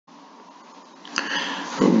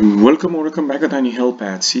Welcome back at Tiny Help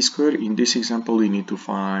at C squared. In this example, we need to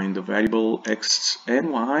find the variable x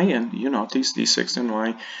and y, and you notice these x and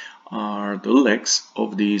y are the legs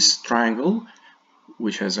of this triangle,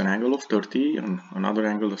 which has an angle of 30 and another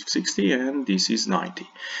angle of 60, and this is 90.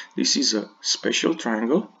 This is a special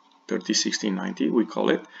triangle, 30, 60, 90 we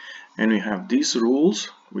call it, and we have these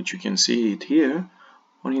rules, which you can see it here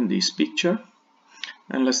or in this picture.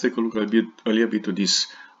 And let's take a look a little bit to these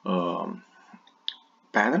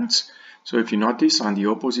patterns. So if you notice, on the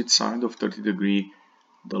opposite side of 30 degree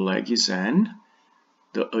the leg is n,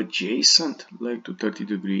 the adjacent leg to 30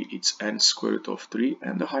 degree it's n square root of 3,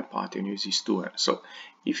 and the hypotenuse is 2n. So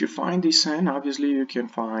if you find this n, obviously you can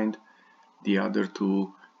find the other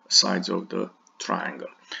two sides of the triangle.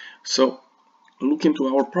 So look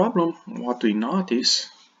into our problem. What we notice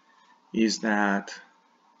is that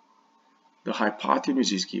the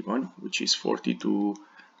hypotenuse is given, which is 42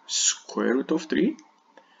 square root of 3,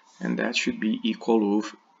 and that should be equal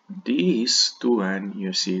with this 2n.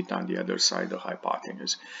 You see it on the other side, the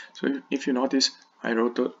hypotenuse. So if you notice, I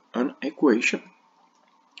wrote an equation,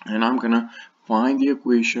 and I'm gonna find the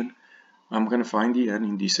equation. I'm gonna find the n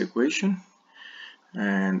in this equation,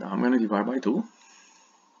 and I'm gonna divide by 2.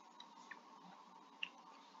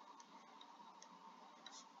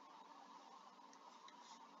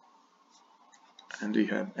 And we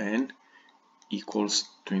have n equals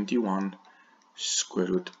 21 square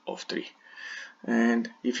root of 3. And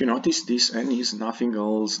if you notice, this n is nothing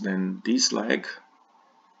else than this leg,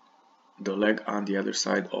 the leg on the other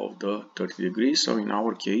side of the 30 degrees. So in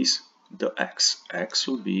our case, the x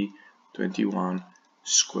will be 21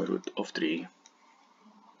 square root of 3.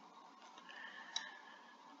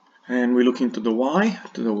 And we look into the y.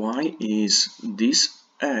 The y is this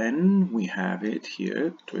n, we have it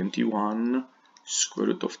here, 21 square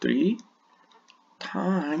root of 3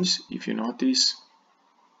 times, if you notice,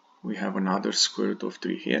 we have another square root of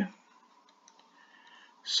 3 here.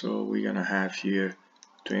 So we're gonna have here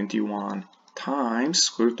 21 times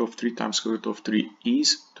square root of 3 times square root of 3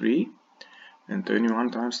 is 3, and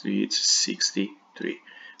 21 times 3 is 63.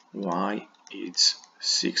 Y is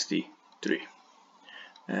 63.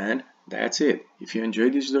 And that's it. If you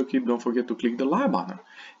enjoyed this video clip, don't forget to click the like button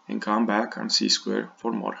and come back on C squared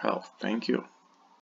for more help. Thank you.